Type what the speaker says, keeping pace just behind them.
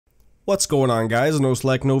What's going on, guys?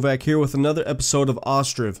 NoSlack Novak here with another episode of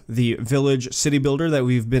Ostriv, the village city builder that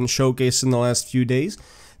we've been showcasing the last few days.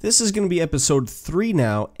 This is going to be episode 3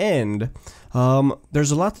 now, and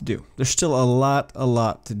there's a lot to do. There's still a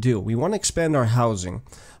lot to do. We want to expand our housing.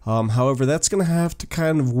 However, that's going to have to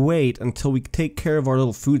kind of wait until we take care of our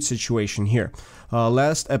little food situation here.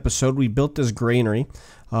 Last episode, we built this granary,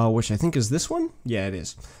 which I think is this one? Yeah, it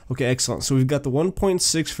is. Okay, excellent. So we've got the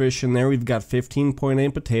 1.6 fish in there, we've got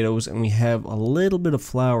 15.8 potatoes, and we have a little bit of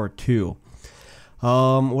flour too.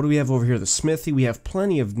 What do we have over here? The smithy. We have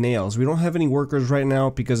plenty of nails. We don't have any workers right now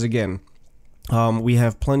because, again, we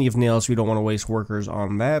have plenty of nails. We don't want to waste workers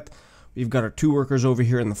on that. We've got our 2 workers over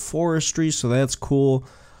here in the forestry, so that's cool.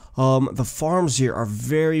 The farms here are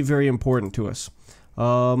very important to us.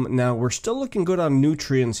 Now, we're still looking good on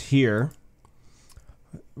nutrients here.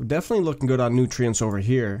 We're definitely looking good on nutrients over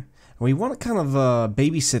here. And we want to kind of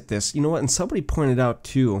babysit this. You know what? And somebody pointed out,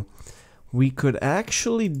 too, we could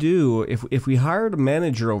actually do, if we hired a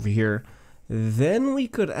manager over here, then we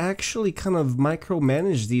could actually kind of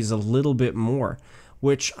micromanage these a little bit more.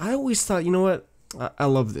 Which I always thought, you know what? I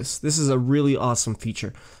love this. This is a really awesome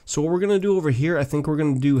feature. So what we're going to do over here, I think we're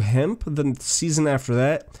going to do hemp the season after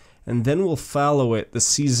that, and then we'll fallow it the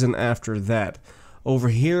season after that. Over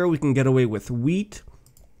here, we can get away with wheat,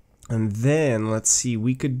 and then, let's see,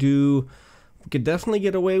 we could definitely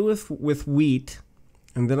get away with wheat,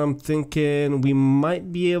 and then I'm thinking we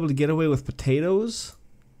might be able to get away with potatoes,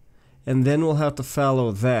 and then we'll have to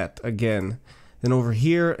fallow that again. Then over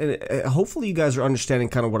here, and hopefully you guys are understanding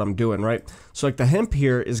kind of what I'm doing, right? So like the hemp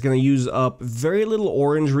here is going to use up very little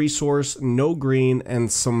orange resource, no green,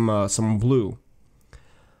 and some blue.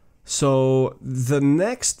 So the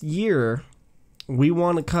next year, we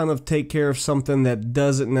want to kind of take care of something that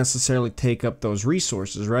doesn't necessarily take up those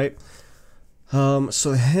resources, right?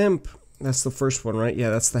 So hemp, that's the first one, right? Yeah,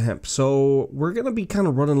 that's the hemp. So we're going to be kind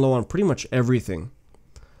of running low on pretty much everything.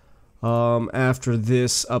 After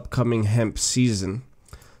this upcoming hemp season.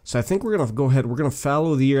 So I think we're going to go ahead, we're going to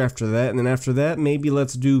fallow the year after that, and then after that, maybe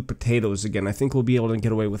let's do potatoes again. I think we'll be able to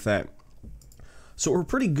get away with that. So we're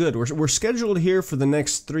pretty good. We're scheduled here for the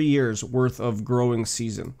next 3 years worth of growing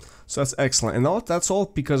season. So that's excellent. And that's all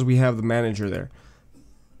because we have the manager there.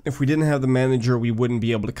 If we didn't have the manager, we wouldn't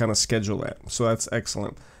be able to kind of schedule that. So that's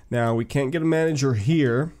excellent. Now, we can't get a manager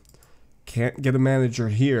here. Can't get a manager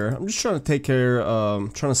here. I'm just trying to take care,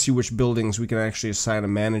 trying to see which buildings we can actually assign a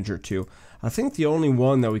manager to. I think the only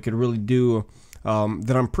one that we could really do,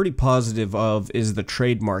 that I'm pretty positive of, is the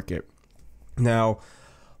trade market. Now,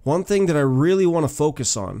 one thing that I really want to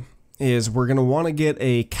focus on is we're going to want to get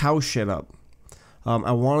a cow shed up.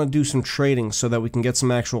 I want to do some trading so that we can get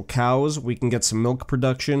some actual cows, we can get some milk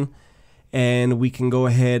production, and we can go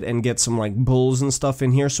ahead and get some like bulls and stuff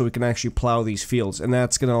in here so we can actually plow these fields. And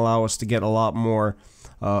that's going to allow us to get a lot more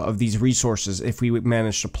of these resources if we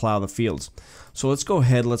manage to plow the fields. So let's go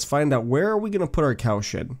ahead, let's find out where are we going to put our cow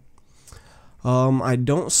shed. I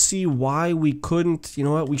don't see why we couldn't. You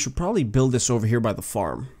know what, we should probably build this over here by the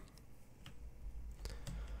farm.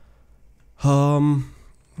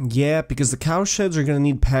 Yeah, because the cow sheds are going to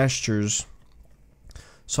need pastures.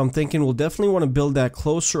 So I'm thinking we'll definitely want to build that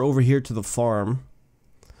closer over here to the farm.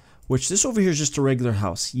 Which this over here is just a regular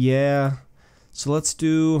house. Yeah. So let's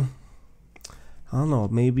do, I don't know,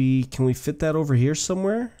 maybe can we fit that over here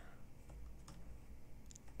somewhere?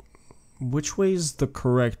 Which way is the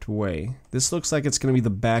correct way? This looks like it's going to be the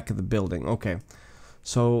back of the building. Okay.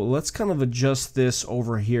 So let's kind of adjust this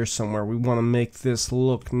over here somewhere. We want to make this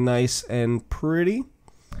look nice and pretty.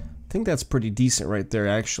 I think that's pretty decent right there,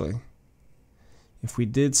 actually. If we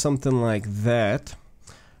did something like that,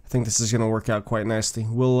 I think this is going to work out quite nicely.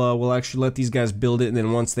 We'll actually let these guys build it, and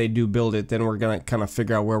then once they do build it, then we're going to kind of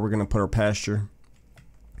figure out where we're going to put our pasture.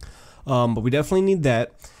 But we definitely need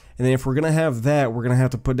that. And then if we're going to have that, we're going to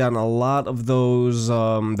have to put down a lot of those,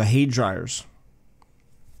 the hay dryers.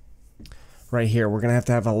 Right here, we're going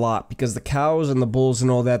to have a lot, because the cows and the bulls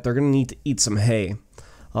and all that, they're going to need to eat some hay.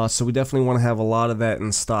 So we definitely want to have a lot of that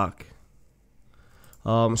in stock.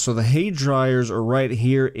 So the hay dryers are right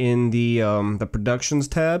here in the productions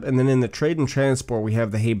tab, and then in the trade and transport we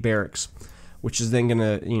have the hay barracks, which is then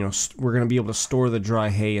gonna, you know, we're gonna be able to store the dry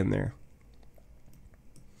hay in there.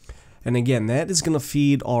 And again, that is gonna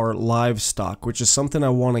feed our livestock, which is something I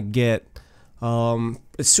want to get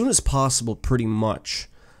as soon as possible, pretty much.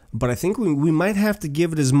 But I think we might have to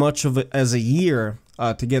give it as much of it as a year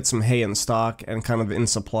to get some hay in stock and kind of in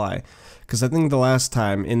supply. Because I think the last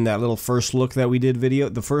time in that little first look that we did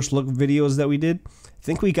the first look videos that we did, I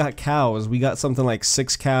think we got cows. We got something like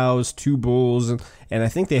 6 cows, 2 bulls, and I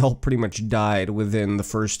think they all pretty much died within the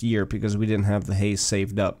first year because we didn't have the hay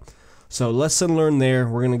saved up. So lesson learned there.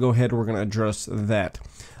 We're going to go ahead and we're going to address that.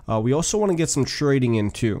 We also want to get some trading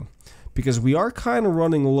in too, because we are kind of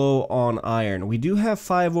running low on iron. We do have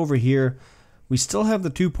 5 over here. We still have the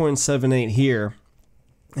 2.78 here,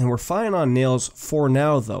 and we're fine on nails for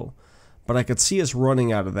now though, but I could see us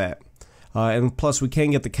running out of that. And plus we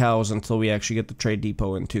can't get the cows until we actually get the trade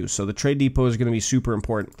depot in too. So the trade depot is going to be super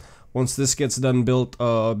important. Once this gets done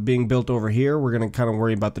being built over here, we're going to kind of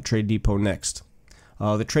worry about the trade depot next.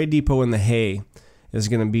 The trade depot and the hay is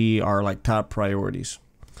going to be our like top priorities.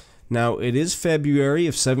 Now it is February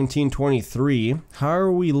of 1723. How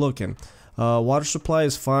are we looking? Water supply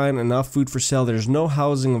is fine, enough food for sale. There's no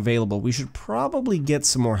housing available. We should probably get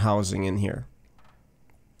some more housing in here.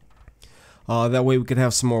 That way we could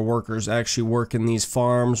have some more workers actually work in these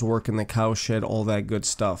farms, work in the cow shed, all that good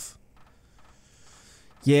stuff.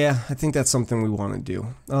 Yeah, I think that's something we want to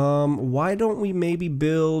do. Why don't we maybe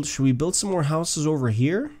should we build some more houses over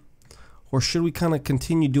here? Or should we kind of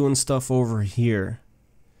continue doing stuff over here?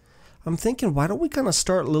 I'm thinking, why don't we kind of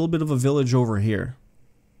start a little bit of a village over here?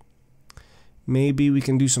 Maybe we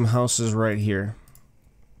can do some houses right here.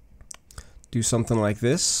 Do something like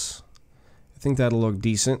this. I think that'll look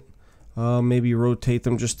decent. Maybe rotate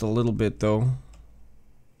them just a little bit though.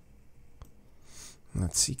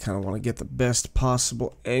 Let's see, kind of want to get the best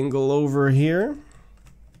possible angle over here.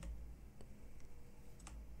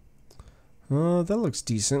 That looks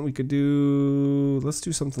decent. We could let's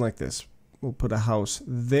do something like this. We'll put a house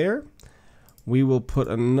there. We will put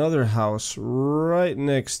another house right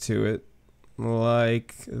next to it,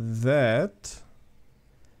 like that.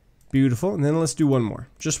 Beautiful. And then let's do one more.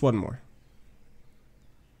 Just one more.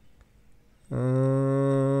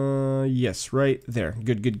 Yes, right there.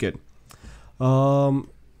 Good, good, good.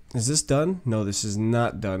 Is this done? No, this is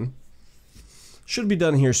not done. Should be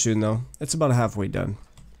done here soon, though. It's about halfway done.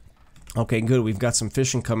 Okay, good. We've got some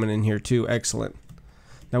fishing coming in here, too. Excellent.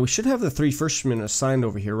 Now, we should have the 3 fishermen assigned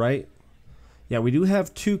over here, right? Yeah, we do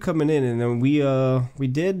have 2 coming in, and then we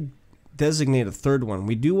did designate a 3rd one.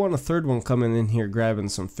 We do want a 3rd one coming in here grabbing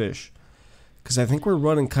some fish, because I think we're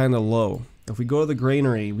running kind of low. If we go to the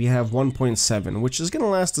granary, we have 1.7, which is going to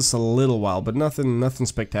last us a little while, but nothing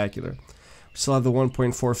spectacular. We still have the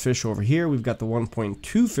 1.4 fish over here. We've got the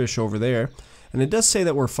 1.2 fish over there, and it does say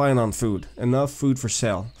that we're fine on food, enough food for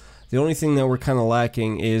sale. The only thing that we're kind of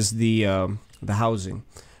lacking is the housing,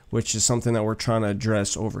 which is something that we're trying to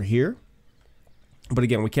address over here. But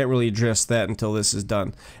again, we can't really address that until this is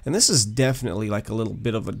done. And this is definitely like a little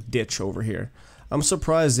bit of a ditch over here. I'm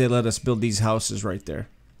surprised they let us build these houses right there.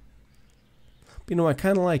 But, you know, I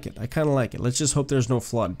kind of like it. I kind of like it. Let's just hope there's no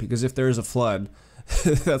flood, because if there is a flood,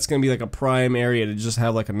 that's going to be like a prime area to just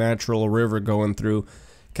have like a natural river going through,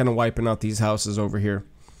 kind of wiping out these houses over here.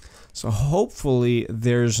 So hopefully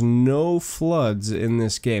there's no floods in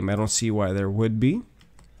this game. I don't see why there would be.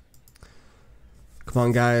 Come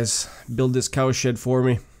on, guys. Build this cow shed for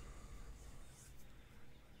me.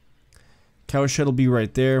 Cow shed will be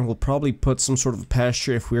right there. We'll probably put some sort of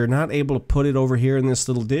pasture. If we're not able to put it over here in this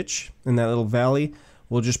little ditch, in that little valley,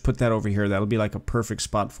 we'll just put that over here. That'll be like a perfect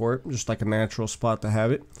spot for it. Just like a natural spot to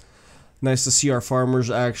have it. Nice to see our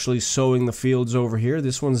farmers actually sowing the fields over here.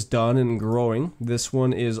 This one's done and growing. This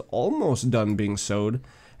one is almost done being sowed.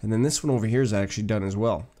 And then this one over here is actually done as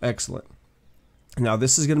well. Excellent. Now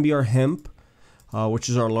this is going to be our hemp, which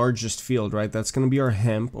is our largest field, right? That's going to be our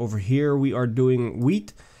hemp. Over here we are doing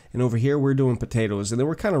wheat, and over here we're doing potatoes. And then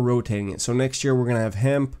we're kind of rotating it. So next year we're going to have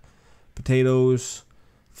hemp, potatoes,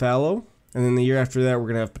 fallow. And then the year after that we're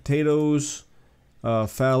going to have potatoes,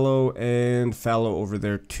 fallow, and fallow over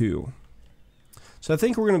there too. So I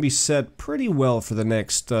think we're going to be set pretty well for the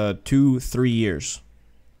next 2-3 years.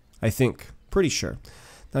 I think. Pretty sure.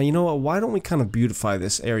 Now, you know what? Why don't we kind of beautify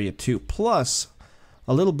this area too? Plus,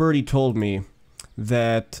 a little birdie told me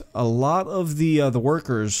that a lot of the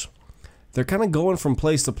workers, they're kind of going from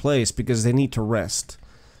place to place because they need to rest.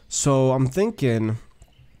 So I'm thinking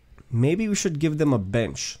maybe we should give them a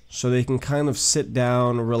bench so they can kind of sit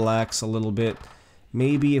down, relax a little bit.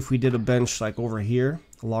 Maybe if we did a bench like over here,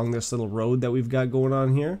 along this little road that we've got going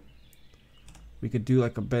on here. We could do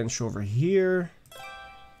like a bench over here.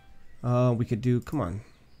 We could do, come on.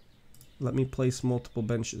 Let me place multiple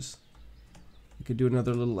benches. We could do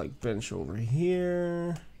another little like bench over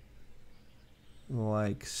here.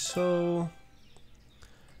 Like so.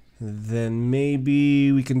 Then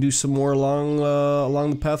maybe we can do some more along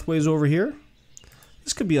the pathways over here.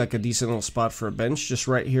 This could be like a decent little spot for a bench, just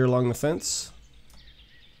right here along the fence.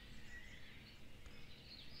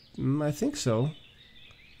 I think so.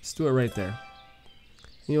 Let's do it right there.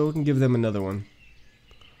 You know, we can give them another one.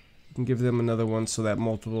 We can give them another one so that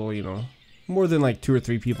multiple More than like 2 or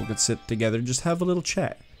 3 people could sit together, just have a little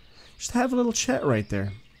chat. Just have a little chat right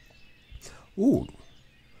there. Ooh,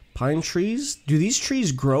 pine trees? Do these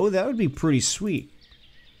trees grow? That would be pretty sweet.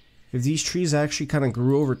 If these trees actually kind of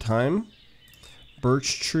grew over time.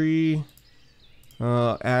 Birch tree,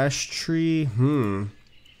 ash tree,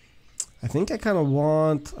 I think I kind of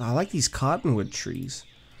want, I like these cottonwood trees.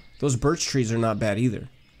 Those birch trees are not bad either.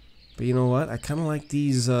 But you know what? I kind of like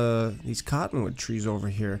these cottonwood trees over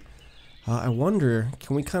here. I wonder,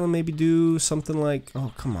 can we kind of maybe do something like,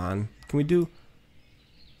 oh, come on. Can we do,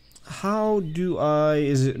 how do I,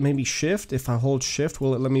 is it maybe shift? If I hold shift,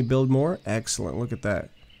 will it let me build more? Excellent, look at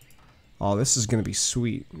that. Oh, this is going to be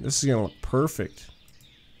sweet. This is going to look perfect.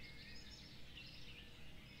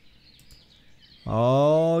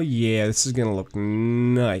 Oh, yeah, this is going to look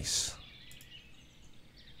nice.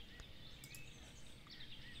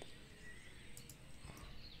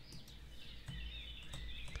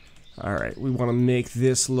 Alright, we want to make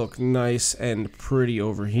this look nice and pretty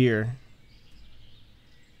over here.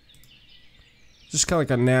 Just kind of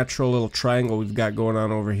like a natural little triangle we've got going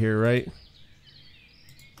on over here, right?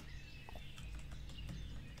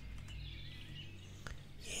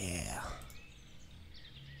 Yeah.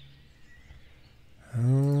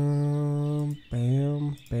 Bam,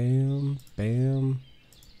 bam, bam,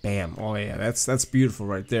 bam. Oh yeah, that's beautiful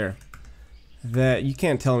right there. That, you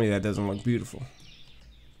can't tell me that doesn't look beautiful.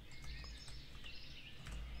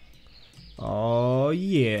 Oh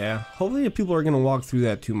yeah. Hopefully people are gonna walk through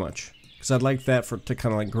that too much, because I'd like that to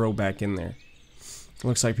kind of like grow back in there.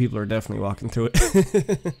 Looks like people are definitely walking through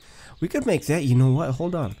it. We could make that, you know what?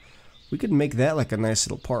 Hold on. We could make that like a nice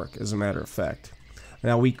little park, as a matter of fact.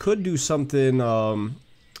 Now we could do something.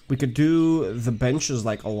 We could do the benches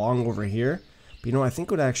like along over here. But you know, I think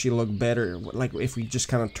it would actually look better, like if we just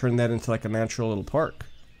kind of turn that into like a natural little park.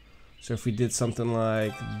 So if we did something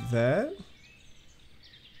like that.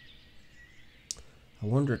 I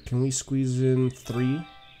wonder, can we squeeze in 3?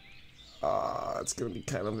 It's gonna be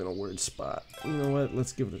kind of in a weird spot. You know what?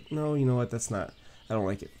 Let's give it a, no, you know what? That's not. I don't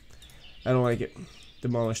like it. I don't like it.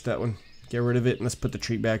 Demolish that one. Get rid of it and let's put the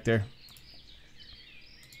tree back there.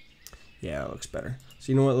 Yeah, that looks better.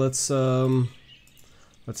 So you know what? Let's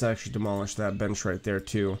actually demolish that bench right there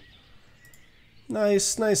too.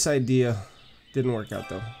 Nice idea. Didn't work out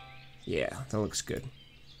though. Yeah, that looks good.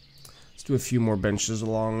 Let's do a few more benches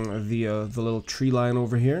along the little tree line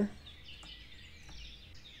over here.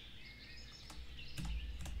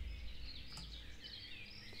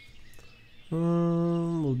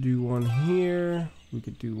 We'll do one here. We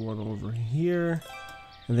could do one over here.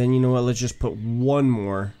 And then you know what? Let's just put one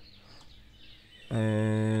more.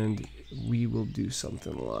 And we will do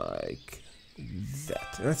something like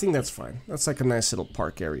that. And I think that's fine. That's like a nice little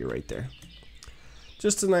park area right there.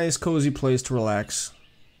 Just a nice cozy place to relax.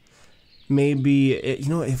 Maybe, you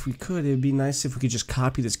know, if we could, it'd be nice if we could just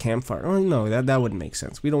copy this campfire. Oh, no, that wouldn't make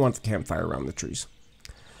sense. We don't want the campfire around the trees.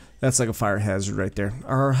 That's like a fire hazard right there.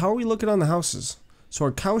 How are we looking on the houses? So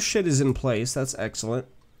our cow shed is in place. That's excellent.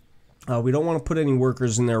 We don't want to put any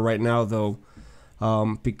workers in there right now, though,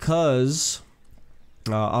 because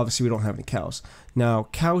obviously we don't have any cows. Now,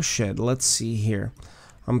 cow shed, let's see here.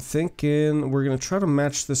 I'm thinking we're going to try to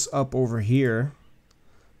match this up over here.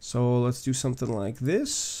 So let's do something like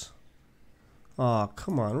this. Aw,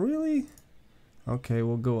 come on, really? Okay,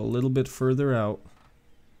 we'll go a little bit further out.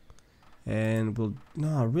 And we'll...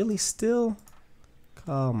 No, really still?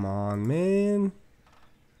 Come on, man.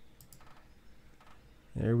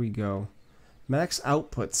 There we go. Max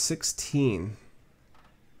output, 16.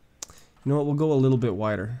 You know what, we'll go a little bit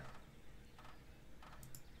wider.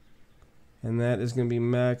 And that is going to be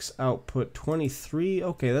max output 23.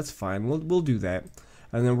 Okay, that's fine. We'll do that.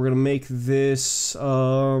 And then we're going to make this,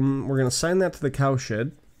 we're going to assign that to the cow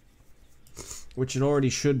shed, which it already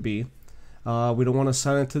should be. We don't want to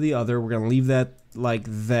assign it to the other. We're going to leave that like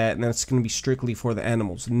that, and that's going to be strictly for the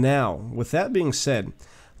animals. Now, with that being said,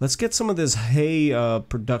 let's get some of this hay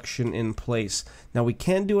production in place. Now, we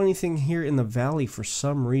can't do anything here in the valley for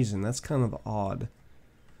some reason. That's kind of odd.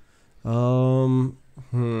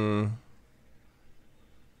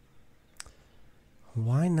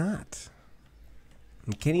 Why not?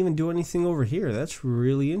 We can't even do anything over here. That's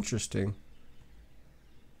really interesting.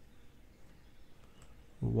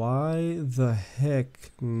 Why the heck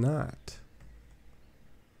not?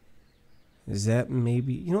 Is that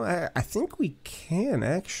maybe... You know, I think we can,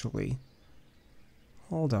 actually.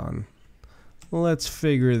 Hold on. Let's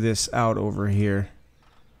figure this out over here.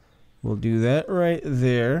 We'll do that right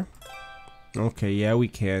there. Okay, yeah, we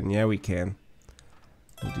can. Yeah, we can.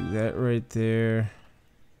 We'll do that right there.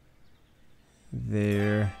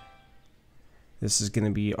 There. This is going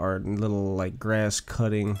to be our little like grass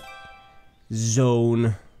cutting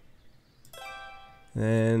zone.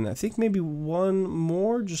 And I think maybe one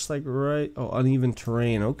more, just like right. Oh, uneven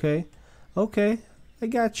terrain. Okay. Okay. I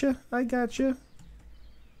gotcha. I gotcha.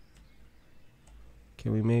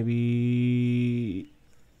 Can we maybe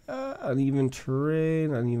uneven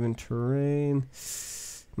terrain, uneven terrain.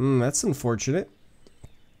 That's unfortunate.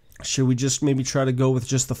 Should we just maybe try to go with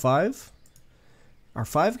just the 5? Are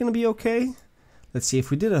 5 going to be okay? Let's see,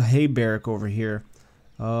 if we did a hay barrack over here,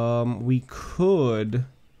 we could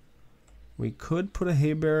put a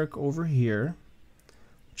hay barrack over here,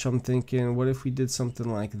 which I'm thinking, what if we did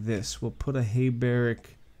something like this? We'll put a hay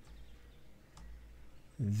barrack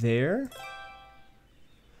there.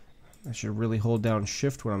 I should really hold down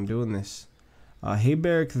shift when I'm doing this. Hay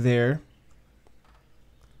barrack there.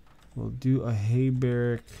 We'll do a hay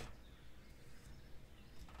barrack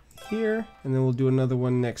here, and then we'll do another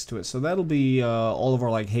one next to it. So that'll be all of our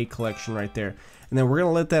like hay collection right there. And then we're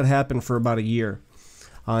gonna let that happen for about a year.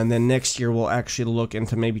 And then next year we'll actually look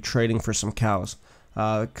into maybe trading for some cows.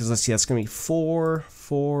 Because let's see, that's gonna be 4,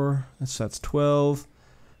 that's 12,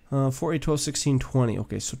 4, 8, 12, 16, 20.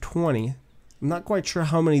 Okay, so 20. I'm not quite sure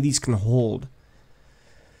how many of these can hold.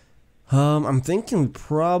 I'm thinking we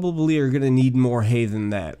probably are gonna need more hay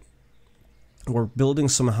than that. We're building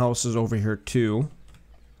some houses over here too.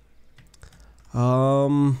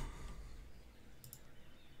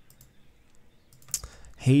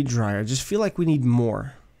 Hay dryer. I just feel like we need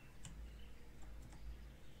more.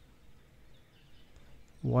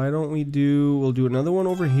 Why don't we do... We'll do another one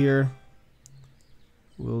over here.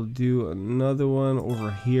 We'll do another one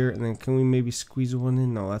over here. And then can we maybe squeeze one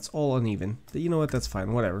in? No, that's all uneven. You know what? That's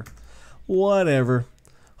fine. Whatever. Whatever.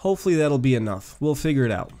 Hopefully that'll be enough. We'll figure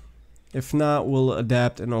it out. If not, we'll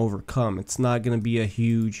adapt and overcome. It's not going to be a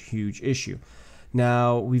huge issue.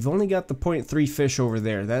 Now, we've only got the 0.3 fish over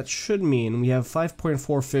there. That should mean we have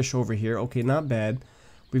 5.4 fish over here. Okay, not bad.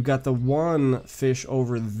 We've got the 1 fish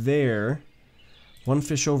over there. 1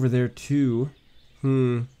 fish over there too.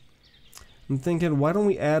 I'm thinking, why don't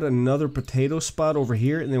we add another potato spot over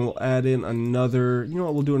here, and then we'll add in another, you know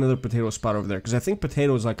what, we'll do another potato spot over there, because I think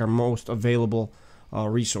potato is like our most available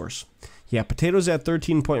resource. Yeah, potatoes at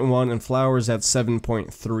 13.1 and flowers at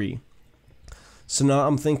 7.3. So now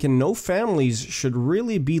I'm thinking no families should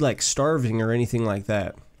really be like starving or anything like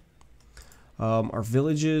that. Our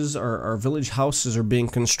villages, our village houses are being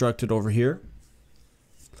constructed over here.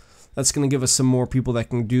 That's going to give us some more people that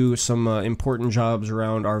can do some important jobs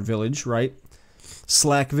around our village, right?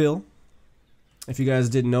 Slackville. If you guys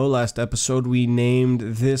didn't know, last episode we named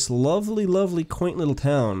this lovely, quaint little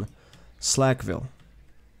town Slackville.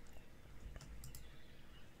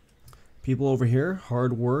 People over here,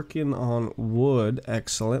 hard working on wood.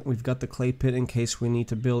 Excellent. We've got the clay pit in case we need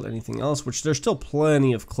to build anything else, which there's still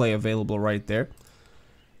plenty of clay available right there.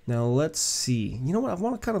 Now let's see. You know what? I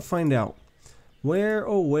want to kind of find out.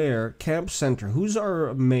 Where? Camp Center. Who's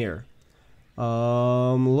our mayor?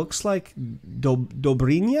 Looks like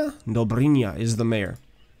Dobrinya? Dobrinya is the mayor.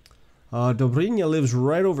 Dobrinya lives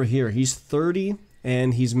right over here. He's 30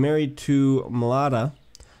 and he's married to Mlada,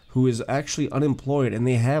 who is actually unemployed, and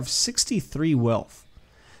they have 63 wealth.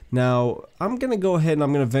 Now, I'm going to go ahead and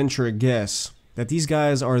I'm going to venture a guess that these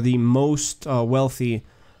guys are the most wealthy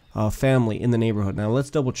family in the neighborhood. Now, let's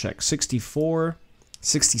double check. 64,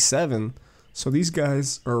 67. So these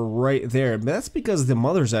guys are right there. But that's because the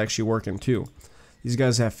mother's actually working too. These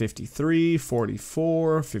guys have 53,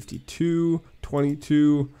 44, 52,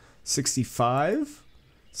 22, 65,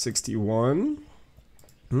 61.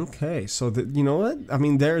 Okay, so you know what? I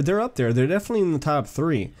mean, they're up there. They're definitely in the top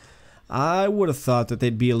 3. I would have thought that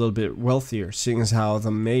they'd be a little bit wealthier, seeing as how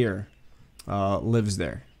the mayor lives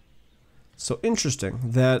there. So interesting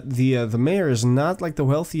that the mayor is not like the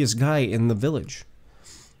wealthiest guy in the village.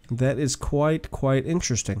 That is quite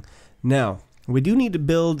interesting. Now, we do need to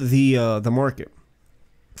build the market.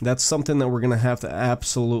 That's something that we're going to have to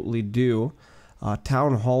absolutely do.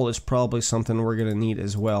 Town hall is probably something we're going to need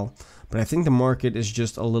as well. But I think the market is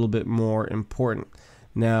just a little bit more important.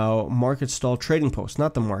 Now, market stall trading post,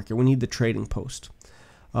 not the market. We need the trading post.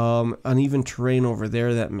 Uneven terrain over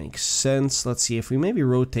there, that makes sense. Let's see if we maybe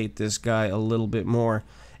rotate this guy a little bit more.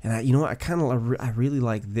 And you know what? I really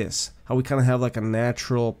like this. How we kind of have like a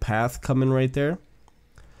natural path coming right there.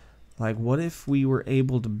 Like, what if we were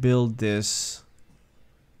able to build this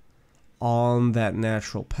on that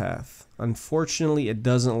natural path? Unfortunately, it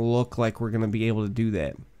doesn't look like we're going to be able to do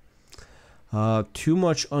that. Too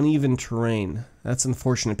much uneven terrain. That's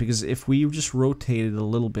unfortunate, because if we just rotate it a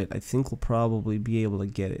little bit, I think we'll probably be able to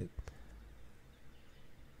get it.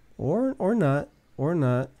 Or not.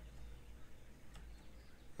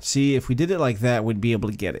 See, if we did it like that, we'd be able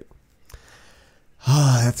to get it.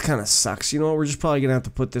 Ah, that kind of sucks. You know what? We're just probably going to have to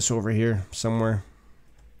put this over here somewhere.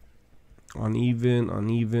 Uneven,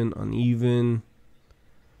 uneven, uneven.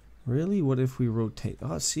 Really? What if we rotate?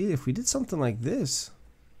 Oh, see, if we did something like this.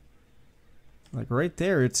 Like right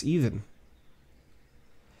there, it's even.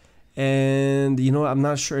 And, you know what? I'm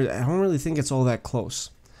not sure. I don't really think it's all that close.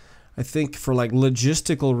 I think for like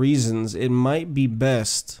logistical reasons, it might be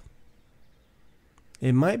best.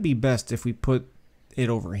 It might be best if we put it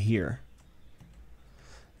over here.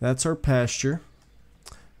 That's our pasture.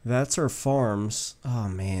 That's our farms. Oh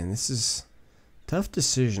man, this is tough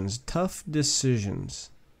decisions. Tough decisions.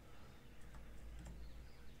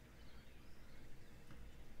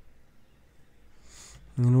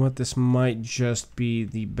 You know what? This might just be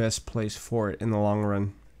the best place for it in the long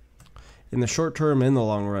run. In the short term and the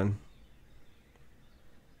long run.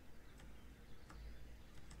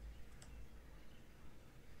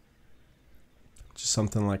 Just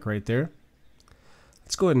something like right there.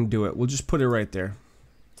 Let's go ahead and do it. We'll just put it right there.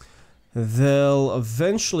 They'll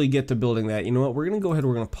eventually get to building that. You know what? We're going to go ahead and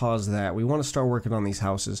we're going to pause that. We want to start working on these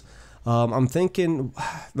houses. I'm thinking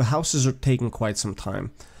the houses are taking quite some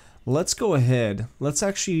time. Let's go ahead. Let's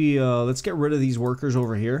actually let's get rid of these workers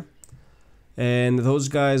over here, and those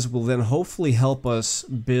guys will then hopefully help us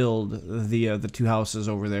build the 2 houses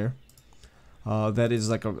over there. That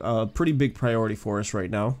is like a pretty big priority for us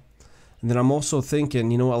right now. And then I'm also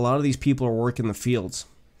thinking, you know, a lot of these people are working the fields,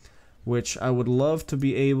 which I would love to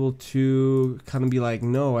be able to kind of be like,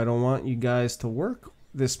 no, I don't want you guys to work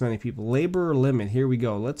this many people. Labor limit. Here we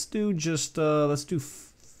go. Let's do just let's do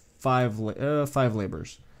 5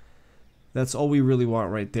 laborers. That's all we really want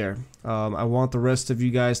right there. I want the rest of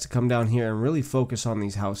you guys to come down here and really focus on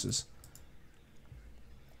these houses.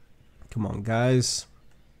 Come on, guys.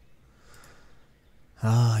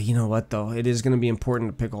 You know what, though? It is going to be important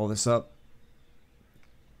to pick all this up.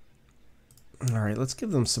 Alright, let's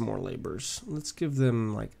give them some more laborers. Let's give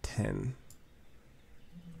them, like, 10.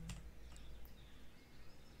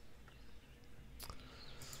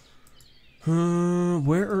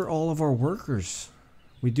 Where are all of our workers?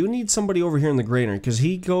 We do need somebody over here in the granary, because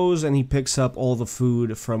he goes and he picks up all the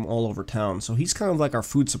food from all over town. So he's kind of like our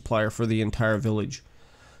food supplier for the entire village.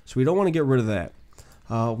 So we don't want to get rid of that.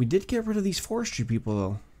 We did get rid of these forestry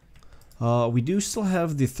people, though. We do still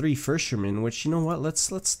have the 3 fishermen, which, you know what,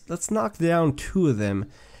 let's knock down 2 of them.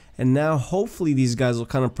 And now hopefully these guys will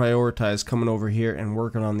kind of prioritize coming over here and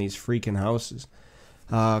working on these freaking houses.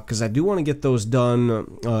 Because I do want to get those done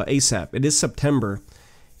ASAP. It is September.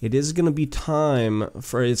 It is going to be time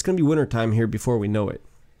for, it's going to be winter time here before we know it.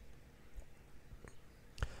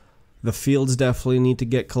 The fields definitely need to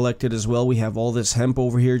get collected as well. We have all this hemp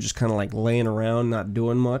over here just kind of like laying around, not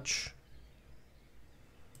doing much.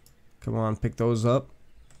 Come on, pick those up.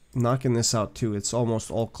 Knocking this out too. It's almost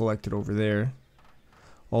all collected over there.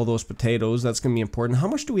 All those potatoes, that's going to be important. How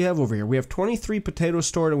much do we have over here? We have 23 potatoes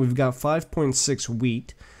stored and we've got 5.6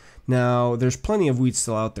 wheat. Now, there's plenty of wheat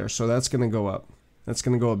still out there, so that's going to go up. That's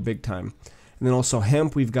going to go up big time. And then also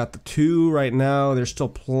hemp, we've got the 2 right now. There's still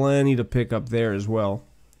plenty to pick up there as well.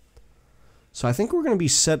 So I think we're going to be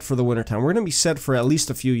set for the wintertime. We're going to be set for at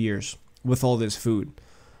least a few years with all this food.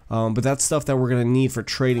 But that's stuff that we're going to need for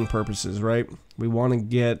trading purposes, right? We want to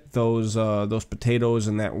get those potatoes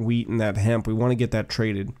and that wheat and that hemp. We want to get that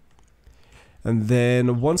traded. And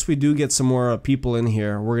then once we do get some more people in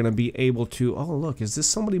here, we're going to be able to... Oh, look, is this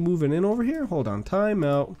somebody moving in over here? Hold on, time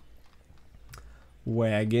out.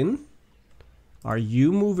 Wagon. Are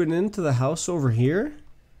you moving into the house over here?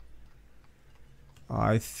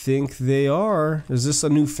 I think they are. Is this a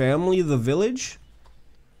new family of the village?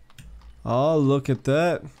 Oh, look at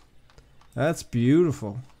that. That's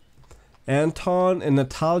beautiful. Anton and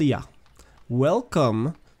Natalia,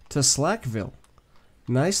 welcome to Slackville.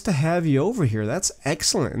 Nice to have you over here. That's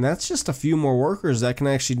excellent. And that's just a few more workers that can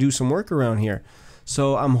actually do some work around here.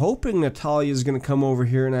 So I'm hoping Natalia is going to come over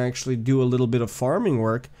here and actually do a little bit of farming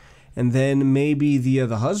work. And then maybe the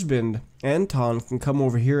husband, Anton, can come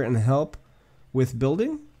over here and help with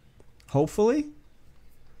building. Hopefully.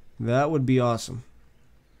 That would be awesome.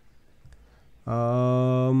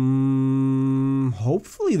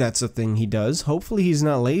 Hopefully that's a thing he does. Hopefully he's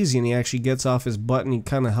not lazy and he actually gets off his butt and he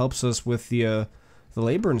kind of helps us with the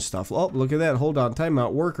labor and stuff. Oh, look at that. Hold on.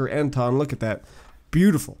 Timeout. Worker Anton. Look at that.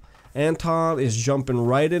 Beautiful. Anton is jumping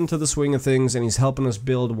right into the swing of things and he's helping us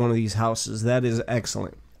build one of these houses. That is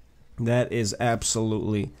excellent. That is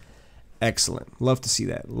absolutely excellent. Love to see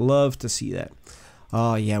that. Love to see that.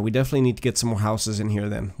 Yeah, we definitely need to get some more houses in here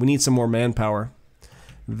then. We need some more manpower.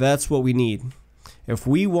 That's what we need. If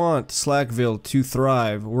we want Slackville to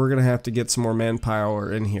thrive, we're going to have to get some more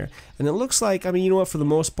manpower in here. And it looks like, I mean, you know what, for the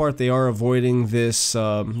most part, they are avoiding this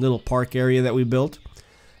little park area that we built.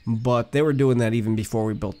 But they were doing that even before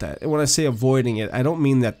we built that. And when I say avoiding it, I don't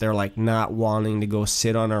mean that they're like not wanting to go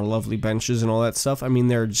sit on our lovely benches and all that stuff. I mean,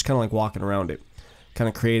 they're just kind of like walking around it, kind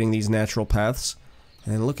of creating these natural paths.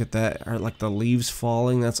 And look at that, like the leaves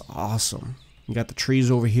falling. That's awesome. You got the trees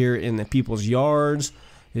over here in the people's yards.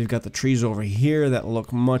 You've got the trees over here that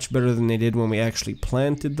look much better than they did when we actually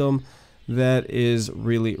planted them. That is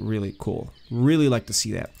really, really cool. Really like to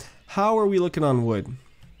see that. How are we looking on wood?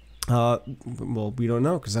 Well, we don't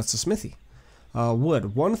know because that's a smithy.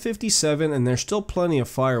 Wood, 157, and there's still plenty of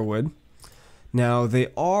firewood. Now, they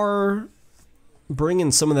are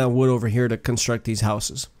bringing some of that wood over here to construct these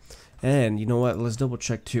houses. And you know what? Let's double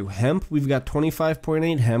check too. Hemp, we've got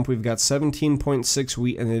 25.8 hemp. We've got 17.6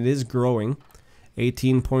 wheat, and it is growing.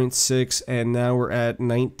 18.6, and now we're at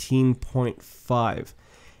 19.5.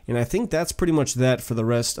 And I think that's pretty much that for the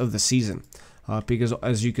rest of the season. Because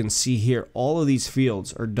as you can see here, all of these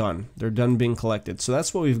fields are done. They're done being collected. So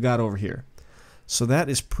that's what we've got over here. So that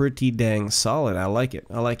is pretty dang solid. I like it.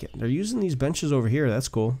 I like it. They're using these benches over here. That's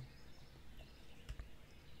cool.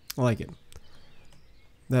 I like it.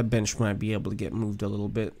 That bench might be able to get moved a little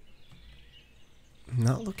bit.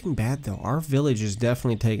 Not looking bad though. Our village is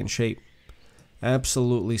definitely taking shape.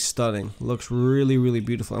 Absolutely stunning. Looks really, really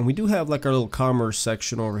beautiful. And we do have like our little commerce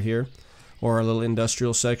section over here. Or our little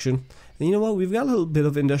industrial section. And you know what? We've got a little bit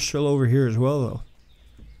of industrial over here as well,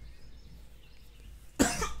 though.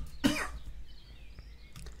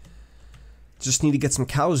 Just need to get some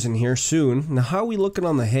cows in here soon. Now, how are we looking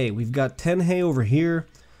on the hay? We've got 10 hay over here,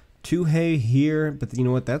 2 hay here, but you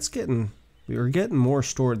know what? That's getting, we're getting more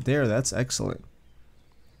stored there. That's excellent.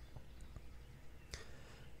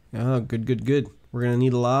 Oh, good, good, good. We're gonna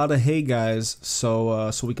need a lot of hay, guys,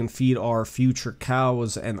 so we can feed our future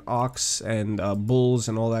cows and ox and bulls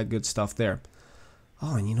and all that good stuff there.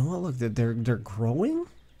 Oh, and you know what? Look, they're growing.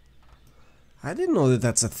 I didn't know that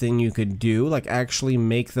that's a thing you could do, like actually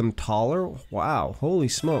make them taller. Wow, holy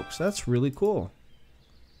smokes, that's really cool.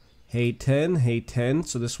 Hay 10, hay 10.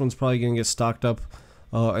 So this one's probably gonna get stocked up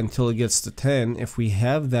until it gets to 10, if we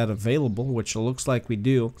have that available, which it looks like we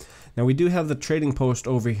do. Now we do have the trading post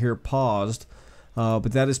over here paused.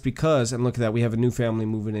 But that is because, and look at that, we have a new family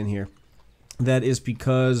moving in here. That is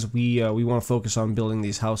because we want to focus on building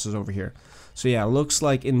these houses over here. So yeah, looks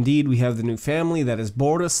like indeed we have the new family. That is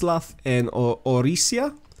Borislav and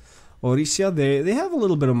Orisia. Orisia, they have a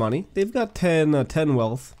little bit of money. They've got 10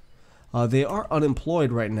 wealth. They are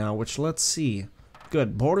unemployed right now, which let's see.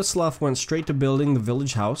 Good. Borislav went straight to building the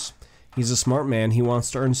village house. He's a smart man. He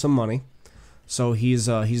wants to earn some money. So he's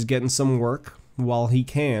getting some work while he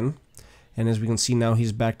can. And as we can see now,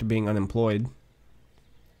 he's back to being unemployed.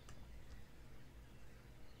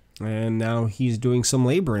 And now he's doing some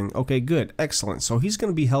laboring. Okay, good. Excellent. So he's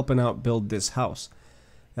going to be helping out build this house.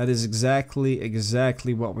 That is exactly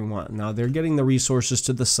what we want. Now, they're getting the resources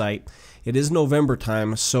to the site. It is November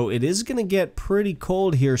time, so it is going to get pretty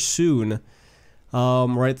cold here soon.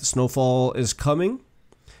 Right, the snowfall is coming.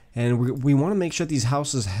 And we want to make sure these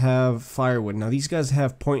houses have firewood. Now, these guys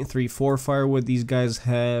have 0.34 firewood. These guys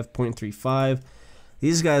have 0.35.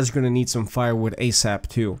 These guys are going to need some firewood ASAP,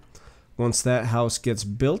 too. Once that house gets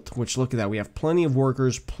built, which look at that. We have plenty of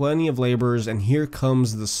workers, plenty of laborers, and here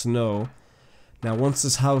comes the snow. Now, once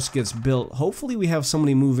this house gets built, hopefully we have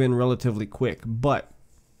somebody move in relatively quick. But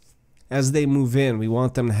as they move in, we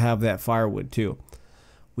want them to have that firewood, too.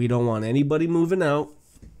 We don't want anybody moving out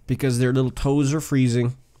because their little toes are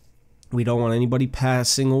freezing. We don't want anybody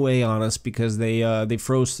passing away on us because they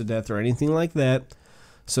froze to death or anything like that.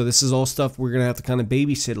 So this is all stuff we're going to have to kind of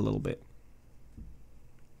babysit a little bit.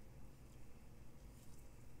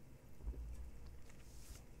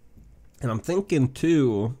 And I'm thinking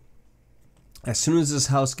too, as soon as this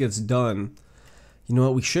house gets done, you know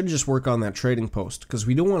what, we should just work on that trading post because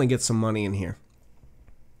we do want to get some money in here.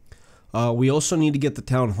 We also need to get the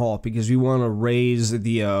town hall because we want to raise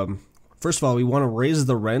the... First of all, we want to raise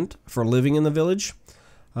the rent for living in the village,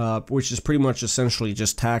 which is pretty much essentially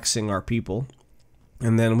just taxing our people.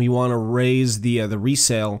 And then we want to raise the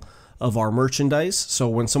resale of our merchandise. So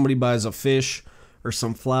when somebody buys a fish or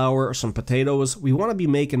some flour or some potatoes, we want to be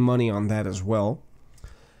making money on that as well.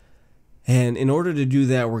 And in order to do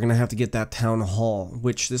that, we're going to have to get that town hall,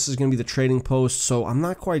 which this is going to be the trading post. So I'm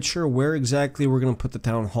not quite sure where exactly we're going to put the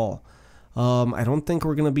town hall. I don't think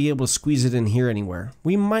we're going to be able to squeeze it in here anywhere.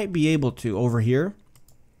 We might be able to over here.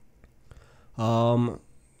 But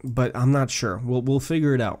I'm not sure. We'll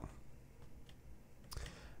figure it out.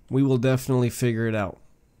 We will definitely figure it out.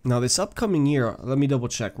 Now this upcoming year, let me double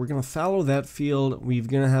check. We're going to fallow that field. We're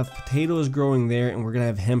going to have potatoes growing there, and we're going to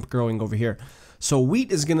have hemp growing over here. So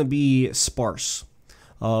wheat is going to be sparse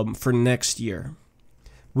for next year.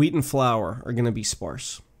 Wheat and flour are going to be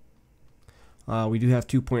sparse. We do have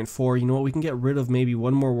 2.4. You know what? We can get rid of maybe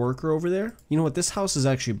one more worker over there. You know what? This house is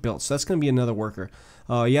actually built, so that's going to be another worker.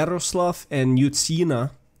 Yaroslav and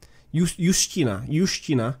Justina,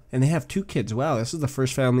 and they have 2 kids. Wow, this is the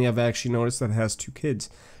first family I've actually noticed that has 2 kids,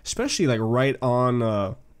 especially like right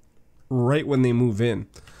when they move in.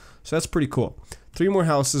 So that's pretty cool. 3 more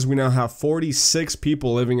houses. We now have 46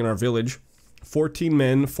 people living in our village. 14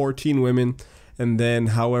 men, 14 women, and then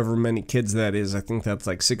however many kids that is. I think that's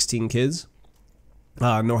like 16 kids.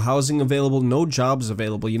 No housing available, no jobs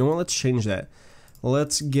available. You know what? Let's change that.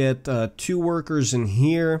 Let's get 2 workers in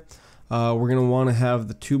here. We're going to want to have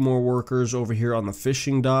the 2 more workers over here on the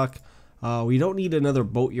fishing dock. We don't need another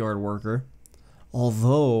boatyard worker.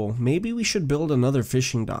 Although, maybe we should build another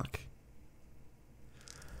fishing dock.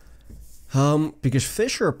 Because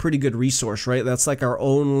fish are a pretty good resource, right? That's like our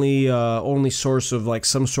only source of like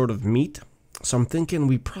some sort of meat. So I'm thinking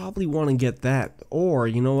we probably want to get that. Or,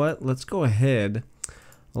 you know what? Let's go ahead.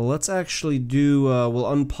 Let's actually do, we'll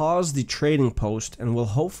unpause the trading post, and we'll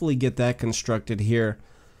hopefully get that constructed here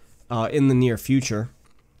in the near future.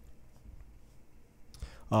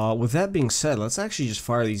 With that being said, let's actually just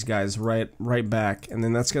fire these guys right back, and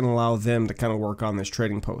then that's going to allow them to kind of work on this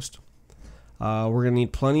trading post. We're going to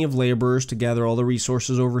need plenty of laborers to gather all the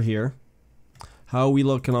resources over here. How are we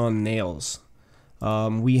looking on nails?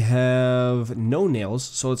 We have no nails,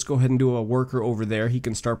 so let's go ahead and do a worker over there. He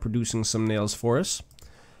can start producing some nails for us.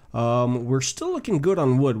 We're still looking good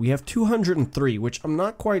on wood. We have 203, which I'm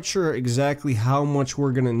not quite sure exactly how much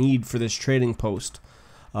we're going to need for this trading post.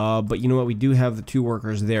 But you know what? We do have the 2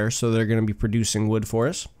 workers there, so they're going to be producing wood for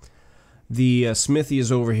us. The smithy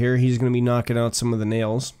is over here. He's going to be knocking out some of the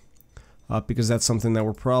nails. Because that's something that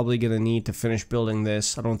we're probably going to need to finish building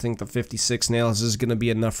this. I don't think the 56 nails is going to be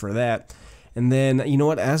enough for that. And then, you know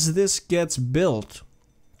what? As this gets built,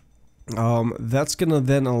 that's going to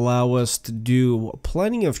then allow us to do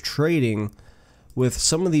plenty of trading with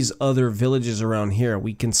some of these other villages around here.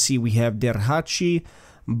 We can see we have Derhachi,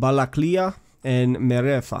 Balaklia, and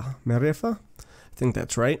Merefa. Merefa? I think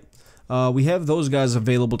that's right. We have those guys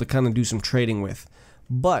available to kind of do some trading with.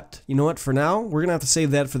 But, you know what, for now, we're going to have to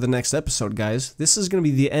save that for the next episode, guys. This is going to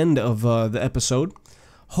be the end of the episode.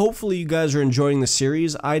 Hopefully you guys are enjoying the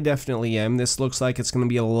series. I definitely am. This looks like it's going to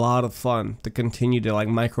be a lot of fun to continue to like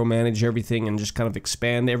micromanage everything and just kind of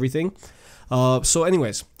expand everything. So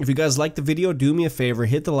anyways, if you guys like the video, do me a favor,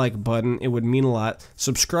 hit the like button. It would mean a lot.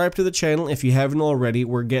 Subscribe to the channel if you haven't already.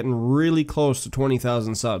 We're getting really close to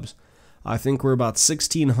 20,000 subs. I think we're about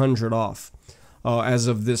 1,600 off as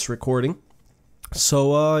of this recording.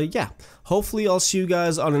 So, yeah, hopefully I'll see you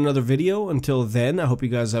guys on another video. Until then, I hope you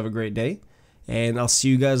guys have a great day, and I'll see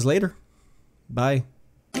you guys later. Bye.